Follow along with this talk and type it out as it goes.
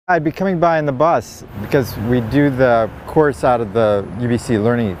I'd be coming by in the bus because we do the course out of the UBC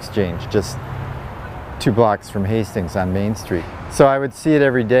Learning Exchange, just 2 blocks from Hastings on Main Street. So I would see it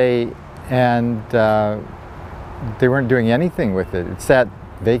every day, and they weren't doing anything with it. It sat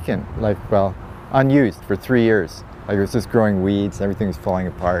vacant, like, well, unused for 3 years. Like, it was just growing weeds, everything was falling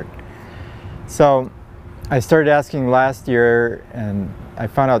apart. So I started asking last year, and I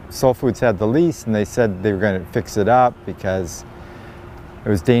found out Soul Foods had the lease, and they said they were going to fix it up because it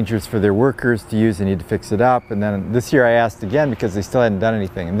was dangerous for their workers to use. They need to fix it up. And then this year I asked again because they still hadn't done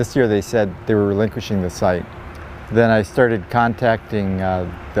anything. And this year they said they were relinquishing the site. Then I started contacting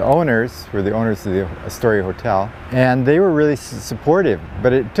the owners, who were the owners of the Astoria Hotel, and they were really supportive.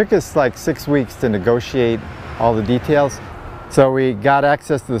 But it took us like 6 weeks to negotiate all the details. So we got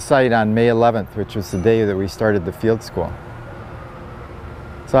access to the site on May 11th, which was the day that we started the field school.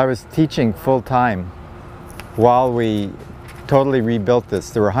 So I was teaching full time while we totally rebuilt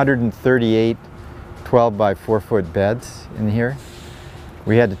this. There were 138 12 by 4 foot beds in here.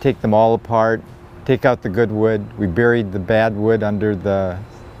 We had to take them all apart, take out the good wood. We buried the bad wood under the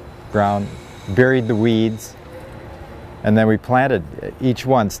ground, buried the weeds, and then we planted each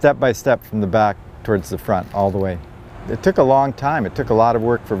one step by step from the back towards the front all the way. It took a long time. It took a lot of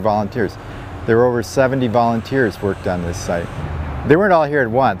work for volunteers. There were over 70 volunteers worked on this site. They weren't all here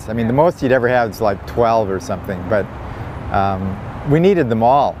at once. I mean, the most you'd ever have is like 12 or something, but we needed them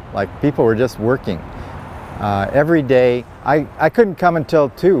all. Like, people were just working every day. I couldn't come until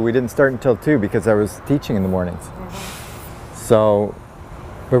 2. We didn't start until 2 because I was teaching in the mornings. So,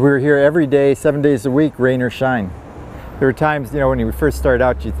 but we were here every day, 7 days a week, rain or shine. There were times, you know, when you first started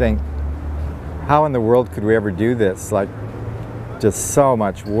out, you think, how in the world could we ever do this? Like, just so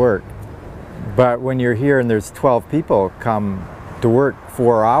much work. But when you're here and there's 12 people come to work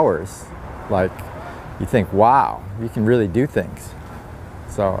 4 hours, like, you think, wow, you can really do things.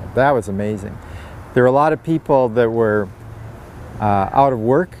 So that was amazing. There were a lot of people that were out of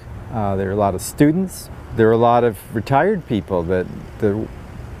work. There were a lot of students. There were a lot of retired people that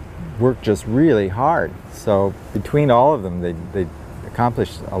worked just really hard. So between all of them, they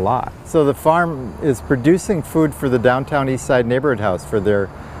accomplished a lot. So the farm is producing food for the downtown Eastside neighborhood house for their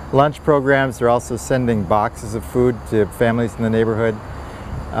lunch programs. They're also sending boxes of food to families in the neighborhood.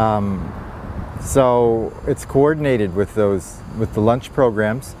 So it's coordinated with the lunch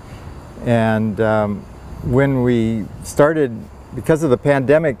programs. And when we started, because of the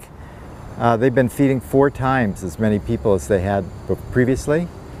pandemic, they've been feeding 4 times as many people as they had previously.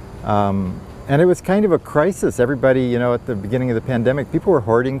 And it was kind of a crisis. Everybody, you know, at the beginning of the pandemic, people were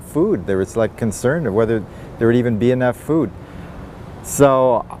hoarding food. There was like concern of whether there would even be enough food.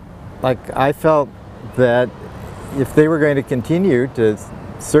 So, like, I felt that if they were going to continue to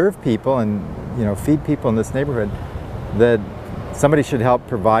serve people and, you know, feed people in this neighborhood, that somebody should help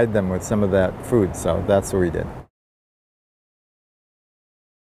provide them with some of that food. So that's what we did.